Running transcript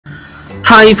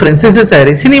Hi friends, this is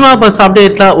Harry. Cinemabuz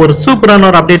update ஒரு சூப்பரான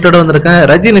ஒரு அப்டேட்டோட வந்திருக்கேன்.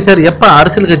 ரஜினி சார் எப்ப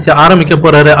அரசியல் கட்சி ஆரம்பிக்க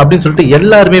போறாரு அப்படின்னு சொல்லிட்டு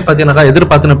எல்லாருமே பாத்தீங்கன்னா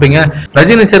எதிர்பார்த்துனுப்பீங்க.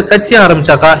 ரஜினி சார் கட்சி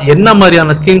ஆரம்பிச்சாக்கா என்ன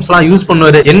மாதிரியான ஸ்கீம்ஸ்லாம் யூஸ்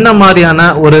பண்ணுவாரு, என்ன மாதிரியான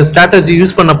ஒரு ஸ்ட்ராட்டஜி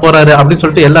யூஸ் பண்ண போறாரு அப்படின்னு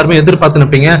சொல்லிட்டு எல்லாருமே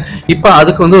எதிர்பார்த்துனுப்பீங்க. இப்ப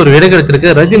அதுக்கு வந்து ஒரு விடை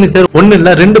கிடைச்சிருக்கு. ரஜினி சார் ஒண்ணு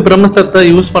இல்ல 2 பிரம்மசரத்தை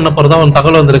யூஸ் பண்ண போறதா ஒரு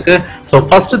தகவல் வந்திருக்கு. சோ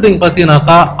ஃபர்ஸ்ட் திங்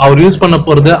பாத்தீங்கன்னாக்கா அவர் யூஸ் பண்ண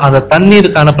போறது அந்த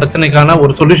தண்ணீருக்கான பிரச்சனைக்கான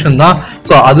ஒரு சொல்யூஷன் தான்.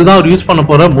 சோ அதுதான் அவர் யூஸ் பண்ண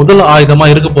போற முதல் ஆயுதமா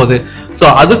இருக்க போகுது. சோ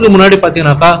அதுக்கு முன்னாடி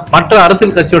பாத்தீங்கன்னாக்கா மற்ற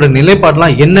அரசியல் கட்சியோட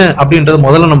நிலைப்பாடுலாம் என்ன அப்படின்றது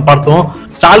முதல்ல நம்ம பார்த்தோம்.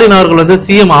 ஸ்டாலின் அவர்கள் வந்து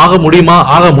சிஎம் ஆக முடியுமா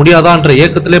ஆக முடியாதான்ற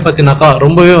ஏக்கத்திலே பாத்தீங்கன்னாக்கா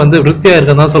ரொம்பவே வந்து விருத்தியா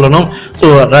இருக்குன்னு சொல்லணும். சோ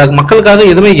மக்களுக்காக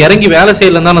எதுவுமே இறங்கி வேலை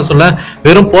செய்யலன்னு தான் நான் சொல்ல,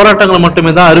 வெறும் போராட்டங்களை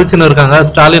மட்டுமே தான் அறிவிச்சுன்னு இருக்காங்க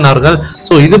ஸ்டாலின் அவர்கள்.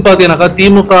 சோ இது பாத்தீங்கன்னாக்கா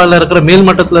திமுகல இருக்கிற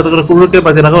மேல்மட்டத்தில் இருக்கிற குழுக்கே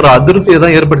பாத்தீங்கன்னா ஒரு அதிருப்தியை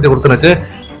தான் ஏற்படுத்தி கொடுத்துருக்கு.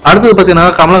 அடுத்தது பாத்தீங்கன்னா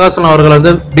கமலஹாசன் அவர்கள்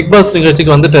வந்து பிக் பாஸ்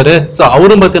நிகழ்ச்சிக்கு வந்துட்டாரு. சோ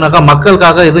அவரும் பாத்தீங்கன்னாக்கா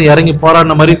மக்களுக்காக எதுவும் இறங்கி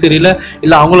போராடின மாதிரி தெரியல,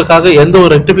 இல்ல அவங்களுக்காக எந்த ஒரு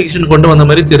ரெக்டிபிகேஷன் கொண்டு வந்த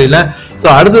மாதிரி தெரியல. சோ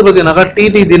அடுத்தது பாத்தீங்கன்னாக்கா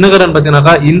டிடி தினகரன்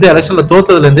பாத்தீங்கன்னாக்கா இந்த எலெக்ஷன்ல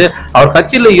தோத்ததுல இருந்து அவர்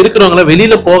கட்சியில இருக்கிறவங்களை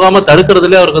வெளியில போகாம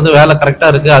தடுக்கிறதுல அவருக்கு வந்து வேலை கரெக்டா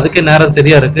இருக்கு, அதுக்கே நேரம்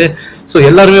சரியா இருக்கு. சோ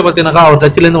எல்லாருமே பாத்தீங்கன்னாக்கா அவர்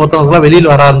கட்சியில இருந்து ஒருத்தவங்க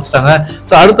வெளியில வர ஆரம்பிச்சிட்டாங்க.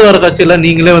 சோ அடுத்த வர கட்சியில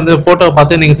நீங்களே வந்து போட்டோ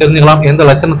பார்த்து நீங்க தெரிஞ்சுக்கலாம் எந்த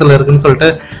லட்சணத்துல இருக்குன்னு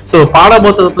சொல்லிட்டு. சோ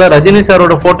பாடபுத்தகத்துல ரஜினி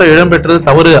சாரோட போட்டோ இடம்பெற்றது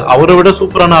தவறு, அவரை விட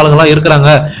சூப்பரான ஆளுங்களா இருக்கிறாங்க,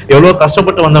 எவ்வளவு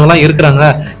கஷ்டப்பட்டு வந்தவங்களா இருக்கிறாங்க,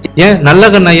 ஏன் நல்ல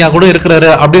கண்ணையா கூட இருக்கிறாரு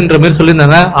அப்படின்ற மாதிரி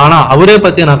சொல்லியிருந்தாங்க. ஆனா அவரே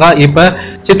பாத்தீங்கன்னாக்கா இப்ப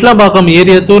சிட்லாம்பாக்கம்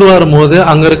ஏரியா தூர்வாரும் போது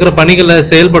அங்க இருக்கிற பணிகளை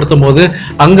செயல்படுத்தும் போது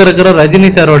அங்க இருக்கிற ரஜினி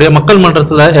சாரோடைய மக்கள்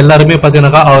மன்றத்துல எல்லாருமே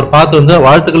பாத்தீங்கன்னாக்கா அவர் பார்த்து வந்து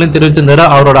வாழ்த்துக்களையும் தெரிவிச்சிருந்தாரு,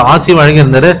 அவரோட ஆசையும்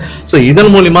வழங்கியிருந்தாரு. சோ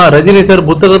இதன் மூலியமா ரஜினி சார்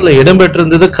புத்தகத்துல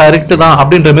இடம்பெற்றிருந்தது கரெக்ட் தான்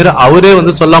அப்படின்ற மாதிரி அவரே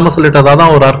வந்து சொல்லாம சொல்லிட்டதா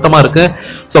தான் ஒரு அர்த்தமா இருக்கு.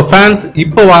 சோ ஃபேன்ஸ்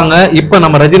இப்ப வாங்க, இப்ப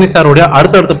நம்ம ரஜினி சாரோடைய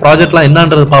அடுத்தடுத்த ப்ராஜெக்ட்லாம்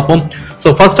என்னன்றது பார்ப்போம். சோ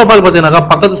ஃபர்ஸ்ட் ஆஃப் ஆல் பாத்தீங்கன்னா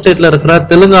பக்கத்து ஸ்டேட்ல இருக்கிற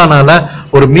தெலுங்கானால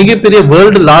ஒரு மிகப்பெரிய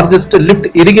world largest lift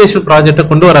irrigation project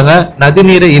கொண்டு வராங்க.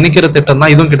 நதிநீரை இணைக்கிற திட்டம்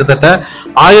தான் இதுவும். கிட்டத்தட்ட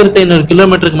 1500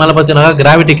 கிலோமீட்டருக்கு மேல பாத்தீங்கன்னா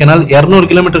கிராவிட்டி கெனால்,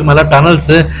 200 கிலோமீட்டருக்கு மேல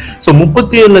டனல்ஸ். சோ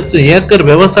 37 லட்சம் ஏக்கர்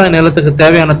விவசாய நிலத்துக்கு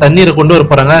தேவையான தண்ணீரை கொண்டு வர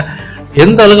போறாங்க.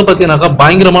 எந்த அளவுக்கு பாத்தீங்கன்னாக்கா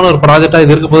பயங்கரமான ஒரு ப்ராஜெக்டா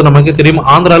இது இருக்க போது நமக்கு தெரியும்.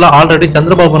 ஆந்திரால ஆல்ரெடி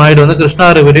சந்திரபாபு நாயுடு வந்து கிருஷ்ணா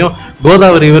ரிவரையும்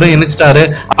கோதாவரி ரிவரையும் இணைச்சிட்டாரு.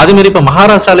 அதே மாதிரி இப்ப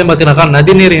மகாராஷ்டிராலையும் பாத்தீங்கன்னாக்கா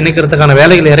நதிநீர் இணைக்கிறதுக்கான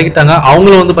வேலைகளை இறக்கிட்டாங்க.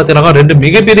 அவங்களும் வந்து பாத்தீங்கன்னா 2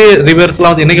 மிகப்பெரிய ரிவர்ஸ்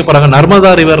எல்லாம் வந்து இணைக்க போறாங்க,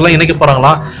 நர்மதா ரிவர் எல்லாம் இணைக்க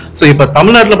போறாங்களாம். சோ இப்ப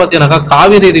தமிழ்நாட்டுல பாத்தீங்கன்னாக்கா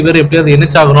காவிரி ரிவர் எப்படியாவது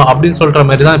இணைச்சாகணும் அப்படின்னு சொல்ற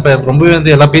மாதிரி தான் இப்ப ரொம்பவே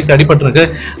வந்து எல்லா பேச்சு அடிபட்டு இருக்கு.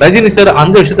 ரஜினி சார்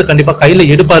அந்த விஷயத்த கண்டிப்பா கையில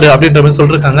எடுப்பாரு அப்படின்ற மாதிரி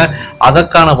சொல்லிருக்காங்க.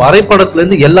 அதற்கான வரைபடத்துல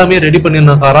இருந்து எல்லாமே ரெடி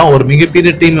பண்ணிருக்காராம் ஒரு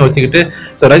மிகப்பெரிய டீம் வச்சுக்கிட்டு.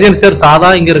 சோ ரஜினி சார் சாதா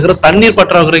இங்க இருக்கிற தண்ணீர்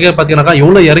பற்றாக்குறைக்கே பாத்தீங்கன்னா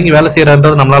எவ்வளவு இறங்கி வேலை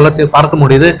செய்யறான்றது நம்மளால பார்க்க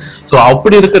முடியுது. சோ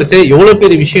அப்படி இருக்கிறச்சு எவ்வளவு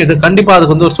பெரிய விஷயம் இது, கண்டிப்பா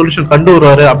அதுக்கு வந்து ஒரு சொல்யூஷன் கண்டு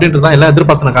வருவாரு அப்படின்றதான் எல்லாம்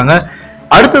எதிர்பார்த்துருக்காங்க.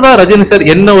 அடுத்ததான் ரஜினி சார்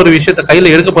என்ன ஒரு விஷயத்த கையில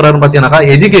எடுக்க போறாருன்னு பாத்தீங்கன்னா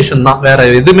எஜுகேஷன் தான், வேற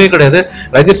எதுவுமே கிடையாது.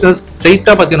 ரஜினி சார்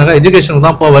ஸ்ட்ரெயிட்டா பாத்தீங்கன்னா எஜுகேஷன்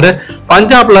தான் போவாரு.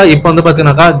 பஞ்சாப்ல இப்ப வந்து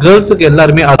பாத்தீங்கன்னா கேர்ள்ஸுக்கு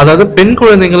எல்லாருமே, அதாவது பெண்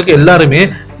குழந்தைங்களுக்கு எல்லாருமே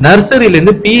நர்சரியில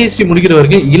இருந்து PhD முடிக்கிற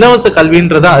வரைக்கும் இலவச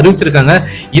கல்வின்றத அறிவிச்சிருக்காங்க.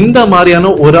 இந்த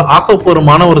மாதிரியான ஒரு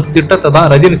ஆக்கப்பூர்வமான ஒரு திட்டத்தை தான்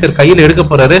ரஜினி சார் கையில் எடுக்க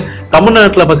போறாரு.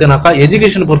 தமிழ்நாட்டுல பாத்தீங்கன்னாக்கா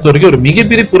எஜுகேஷன் பொறுத்த வரைக்கும் ஒரு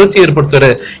மிகப்பெரிய புரட்சி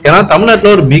ஏற்படுத்துறாரு. ஏன்னா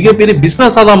தமிழ்நாட்டுல ஒரு மிகப்பெரிய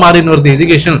பிசினஸா தான் மாறின்னு வருது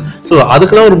எஜுகேஷன். சோ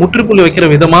அதுக்கெல்லாம் ஒரு முற்றுப்புள்ளி வைக்கிற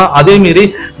விதமா அதே மாதிரி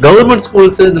கவர்மெண்ட்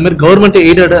ஸ்கூல்ஸ், இந்த மாதிரி கவர்மெண்ட்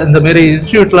எய்டட் இந்த மாதிரி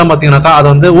இன்ஸ்டிடியூட் எல்லாம் பாத்தீங்கன்னாக்கா அதை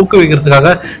வந்து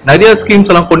ஊக்குவிக்கிறதுக்காக நிறைய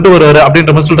ஸ்கீம்ஸ் எல்லாம் கொண்டு வருவாரு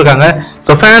அப்படின்ற மாதிரி சொல்லிருக்காங்க.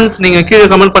 சோ ஃபேன்ஸ் நீங்க கீழே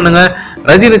கமெண்ட் பண்ணுங்க,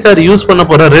 ரஜினி சார் யூஸ் பண்ண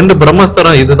போற 2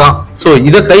 பிரம்மஸ்திரம் இதுதான். சோ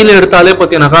இத கையில எடுத்தாலே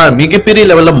பாத்தீங்கன்னாக்கா மிகப்பெரிய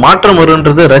லெவல்ல மாற்றம்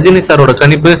வரும்ன்றது ரஜினி சாரோட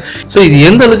கணிப்பு. சோ இது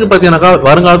எந்த அளவுக்கு பாத்தீங்கன்னாக்கா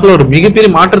வருங்காலத்துல ஒரு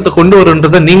மிகப்பெரிய மாற்றத்தை கொண்டு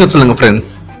வரும்ன்றதை நீங்க சொல்லுங்க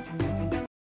ஃப்ரெண்ட்ஸ்.